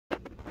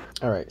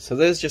Alright, so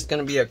this is just going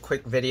to be a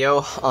quick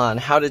video on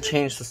how to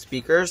change the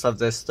speakers of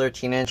this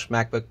 13-inch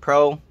MacBook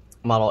Pro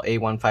model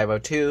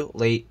A1502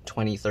 late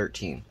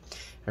 2013.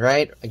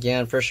 Alright,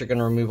 again, first you're going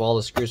to remove all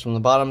the screws from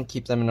the bottom,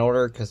 keep them in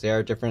order because they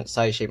are different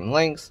size, shape, and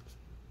lengths.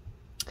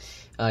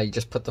 You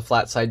just put the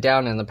flat side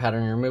down and the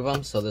pattern you remove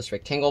them, so this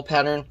rectangle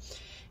pattern.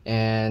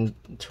 And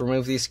to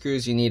remove these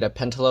screws you need a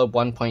Pentalobe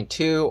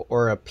 1.2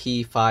 or a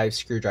P5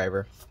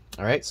 screwdriver.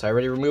 Alright, so I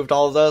already removed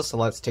all of those, so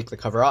let's take the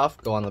cover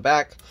off, go on the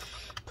back.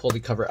 Pull the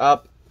cover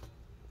up.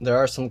 There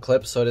are some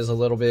clips, so it is a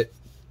little bit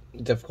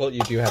difficult.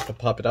 You do have to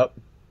pop it up.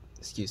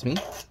 Excuse me.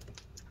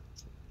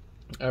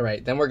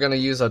 Alright, then we're going to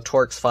use a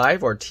Torx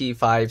 5 or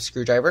T5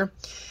 screwdriver.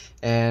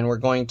 And we're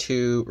going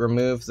to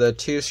remove the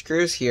two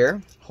screws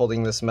here,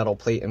 holding this metal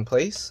plate in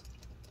place.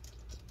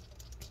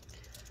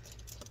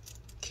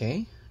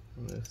 Okay,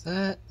 remove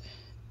that.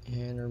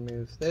 And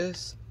remove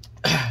this.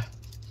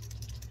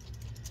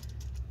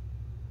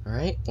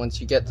 Alright,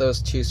 once you get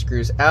those two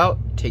screws out,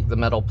 take the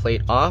metal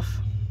plate off.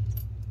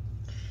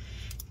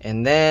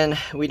 And then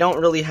we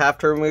don't really have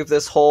to remove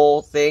this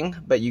whole thing,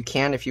 but you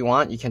can if you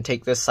want. You can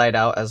take this side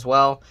out as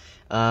well,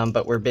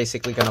 but we're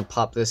basically going to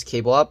pop this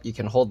cable up. You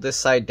can hold this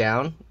side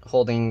down,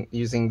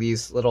 using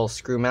these little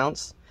screw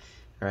mounts,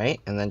 all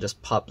right, and then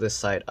just pop this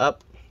side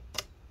up,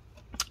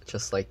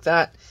 just like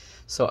that.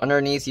 So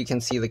underneath you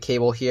can see the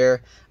cable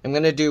here. I'm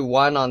going to do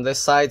one on this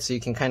side so you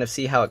can kind of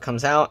see how it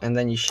comes out, and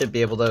then you should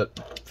be able to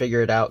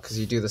figure it out because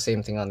you do the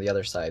same thing on the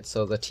other side.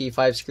 So the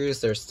T5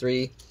 screws, there's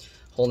 3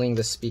 holding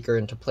the speaker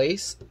into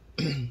place.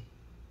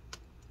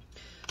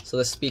 So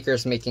the speaker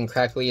is making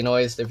crackly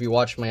noise. If you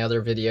watched my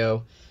other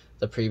video,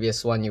 the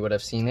previous one, you would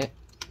have seen it.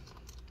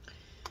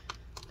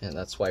 And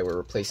that's why we're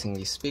replacing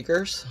these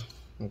speakers.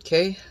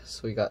 Okay,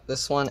 so we got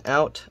this one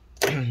out.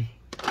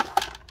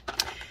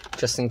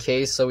 Just in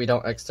case, so we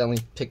don't accidentally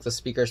pick the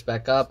speakers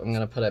back up, I'm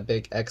going to put a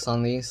big X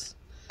on these.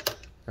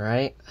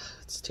 Alright,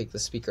 let's take the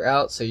speaker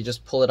out. So you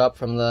just pull it up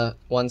from the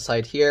one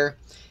side here.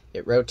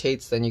 It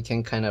rotates, then you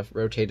can kind of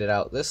rotate it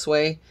out this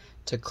way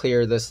to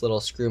clear this little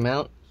screw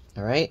mount.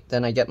 Alright,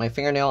 then I get my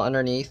fingernail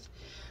underneath.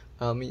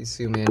 Let me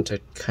zoom in to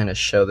kind of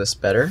show this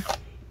better.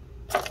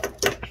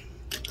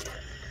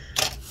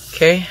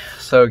 Okay,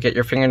 so get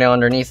your fingernail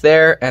underneath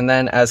there, and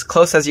then as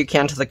close as you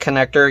can to the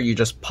connector, you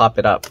just pop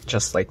it up,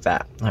 just like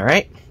that.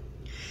 Alright,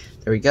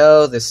 there we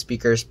go. This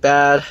speaker's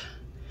bad.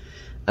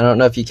 I don't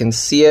know if you can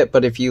see it,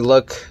 but if you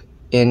look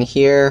in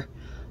here,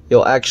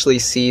 you'll actually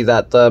see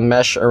that the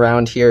mesh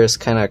around here is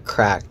kind of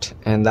cracked,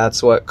 and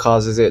that's what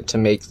causes it to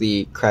make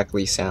the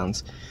crackly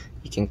sounds.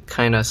 You can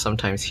kind of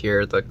sometimes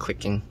hear the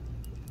clicking.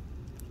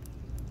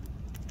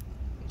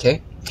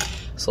 Okay,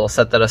 so I'll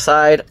set that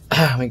aside.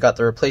 We got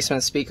the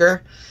replacement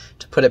speaker.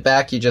 To put it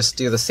back, you just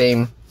do the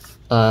same,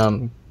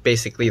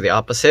 basically the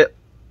opposite.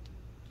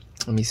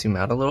 Let me zoom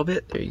out a little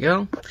bit. There you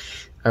go.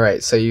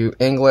 Alright, so you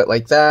angle it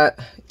like that,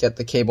 get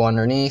the cable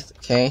underneath,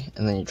 okay,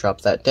 and then you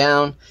drop that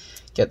down.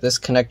 Get this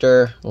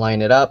connector,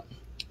 line it up,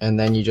 and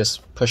then you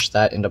just push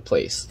that into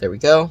place. There we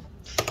go.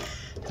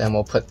 Then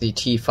we'll put the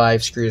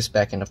T5 screws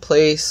back into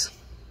place.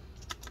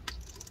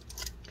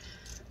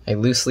 I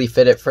loosely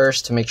fit it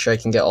first to make sure I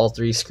can get all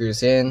 3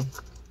 screws in,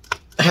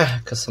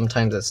 because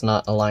sometimes it's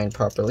not aligned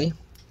properly.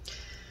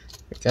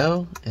 There we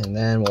go, and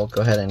then we'll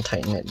go ahead and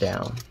tighten it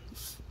down.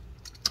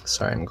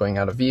 Sorry, I'm going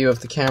out of view of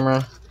the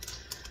camera,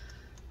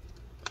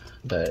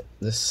 but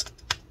this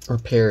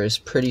repair is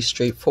pretty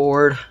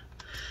straightforward.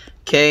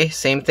 Okay,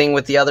 same thing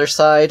with the other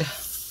side.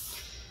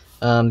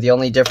 The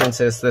only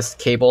difference is this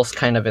cable's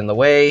kind of in the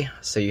way,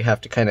 so you have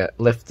to kind of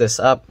lift this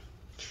up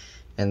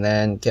and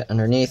then get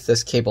underneath.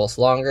 This cable's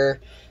longer,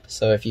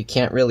 so if you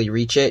can't really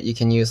reach it, you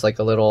can use like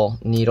a little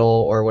needle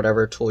or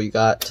whatever tool you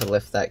got to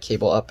lift that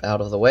cable up out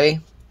of the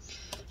way.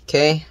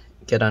 Okay,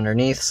 get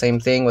underneath, same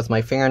thing with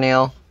my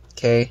fingernail.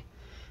 Okay,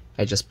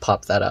 I just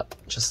pop that up,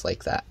 just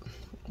like that.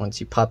 Once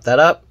you pop that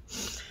up,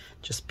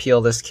 just peel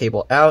this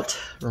cable out,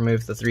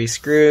 remove the 3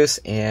 screws,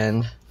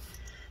 and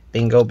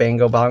bingo,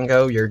 bango,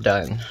 bongo, you're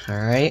done.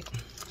 Alright,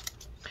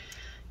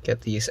 get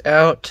these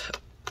out.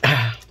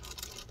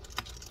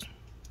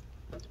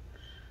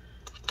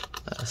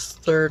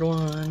 Last 3rd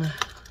one.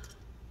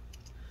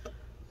 There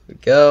we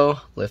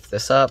go, lift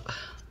this up.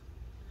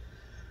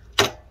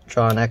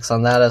 Draw an X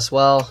on that as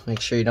well, make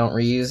sure you don't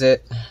reuse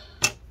it.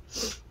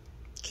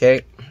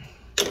 Okay,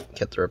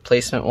 get the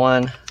replacement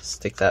one,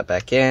 stick that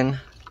back in.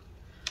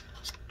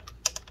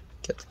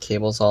 Get the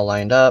cables all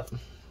lined up.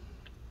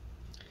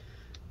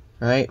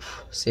 Alright,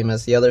 same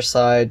as the other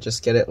side,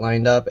 just get it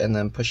lined up and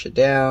then push it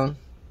down.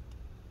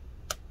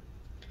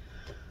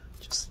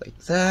 Just like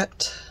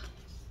that.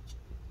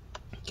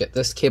 Get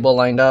this cable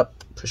lined up,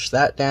 push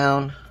that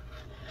down.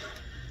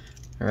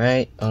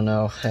 Alright, oh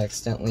no, I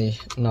accidentally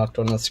knocked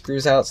one of the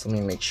screws out, so let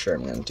me make sure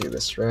I'm going to do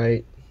this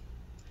right.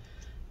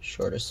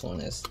 Shortest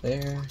one is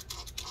there.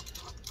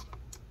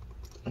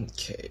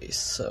 Okay,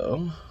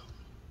 so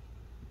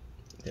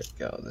there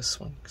we go, this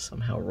one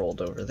somehow rolled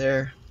over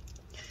there.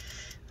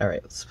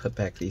 Alright, let's put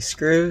back these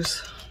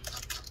screws.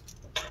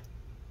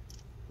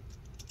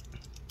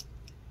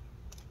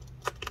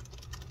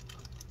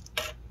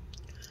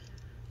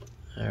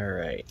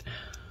 Alright.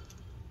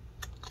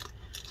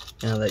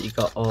 Now that you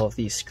got all of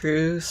these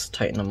screws,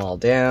 tighten them all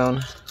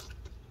down.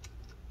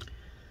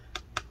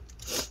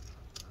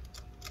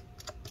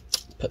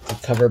 Put the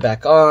cover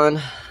back on.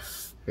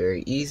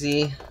 Very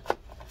easy.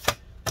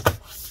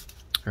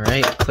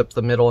 Alright, clip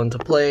the middle into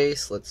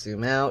place. Let's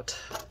zoom out.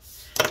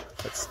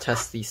 Let's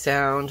test the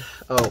sound.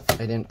 Oh,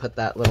 I didn't put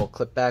that little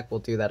clip back. We'll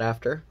do that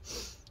after.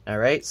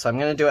 Alright, so I'm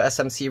going to do a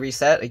SMC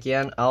reset.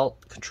 Again, I'll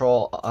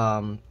control,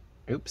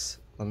 oops,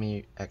 let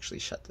me actually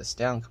shut this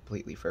down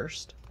completely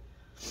first.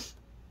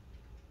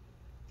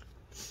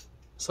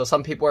 So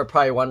some people are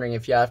probably wondering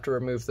if you have to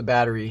remove the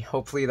battery.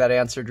 Hopefully that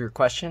answered your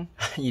question.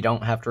 You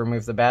don't have to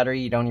remove the battery.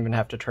 You don't even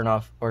have to turn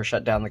off or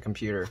shut down the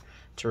computer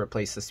to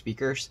replace the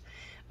speakers.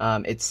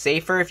 It's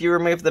safer if you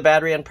remove the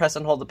battery and press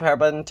and hold the power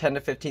button 10 to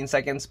 15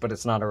 seconds, but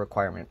it's not a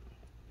requirement.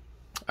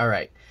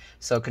 Alright,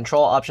 so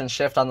Control Option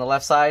Shift on the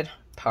left side,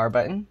 power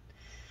button.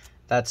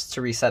 That's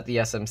to reset the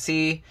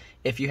SMC.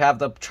 If you have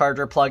the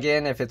charger plug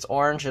in, if it's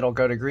orange, it'll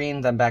go to green,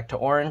 then back to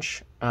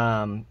orange.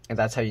 And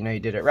that's how you know you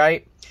did it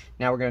right.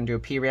 Now we're going to do a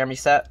PRAM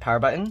reset, power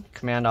button,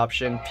 Command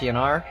Option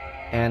PNR,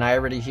 and I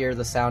already hear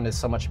the sound is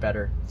so much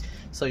better.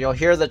 So you'll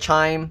hear the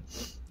chime,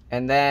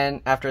 and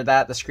then after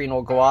that the screen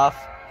will go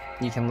off.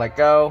 You can let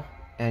go,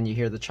 and you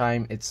hear the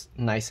chime. It's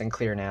nice and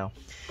clear now.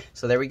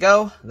 So there we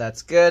go.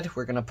 That's good.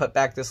 We're going to put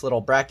back this little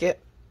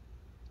bracket,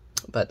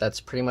 but that's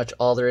pretty much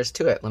all there is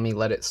to it. Let me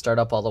let it start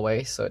up all the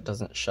way so it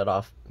doesn't shut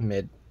off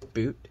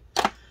mid-boot.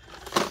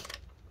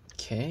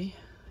 Okay,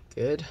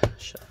 good.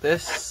 Shut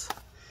this.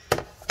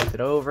 Flip it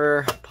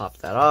over. Pop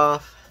that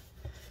off.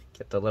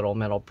 Get the little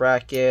metal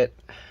bracket.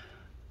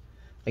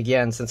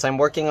 Again, since I'm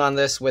working on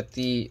this with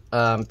the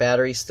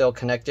battery still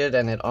connected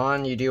and it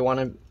on, you do want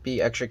to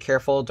be extra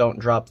careful. Don't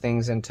drop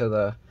things into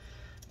the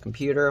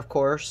computer, of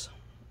course.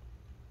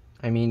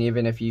 I mean,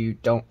 even if you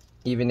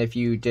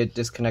did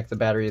disconnect the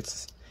battery,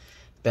 it's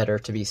better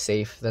to be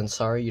safe than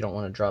sorry. You don't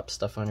want to drop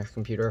stuff on your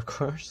computer, of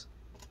course.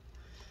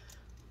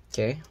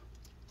 Okay.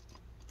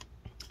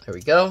 There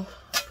we go.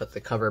 Put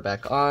the cover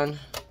back on.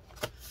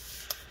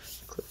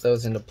 Clip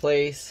those into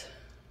place.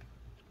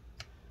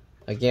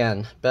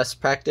 Again, best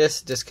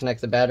practice,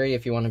 disconnect the battery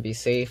if you want to be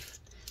safe.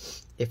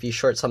 If you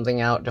short something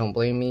out, don't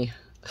blame me.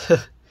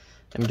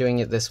 I'm doing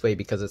it this way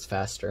because it's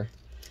faster.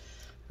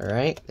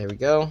 Alright, there we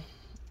go.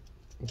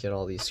 Get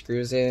all these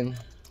screws in.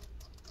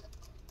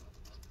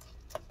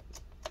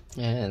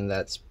 And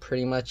that's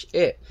pretty much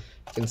it.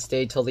 You can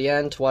stay till the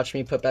end to watch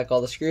me put back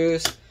all the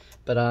screws.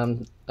 But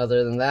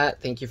other than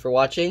that, thank you for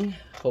watching.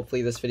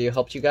 Hopefully this video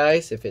helped you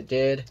guys. If it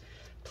did,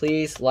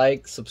 please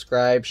like,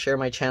 subscribe, share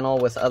my channel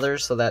with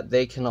others so that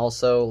they can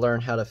also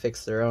learn how to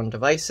fix their own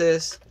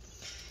devices.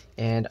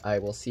 And I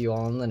will see you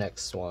all in the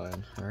next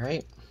one.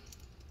 Alright.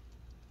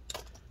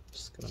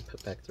 Just going to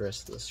put back the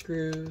rest of the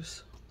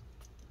screws.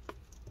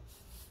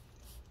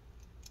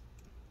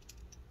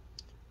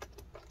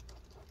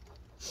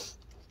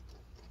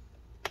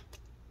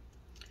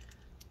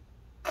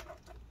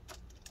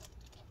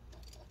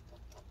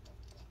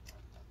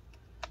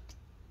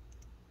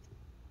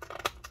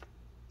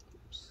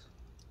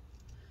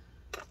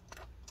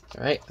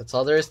 Alright, that's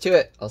all there is to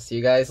it. I'll see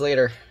you guys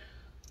later.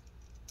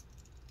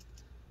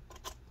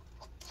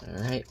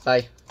 Alright,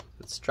 bye.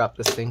 Let's drop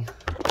this thing.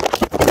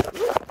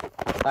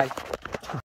 Bye.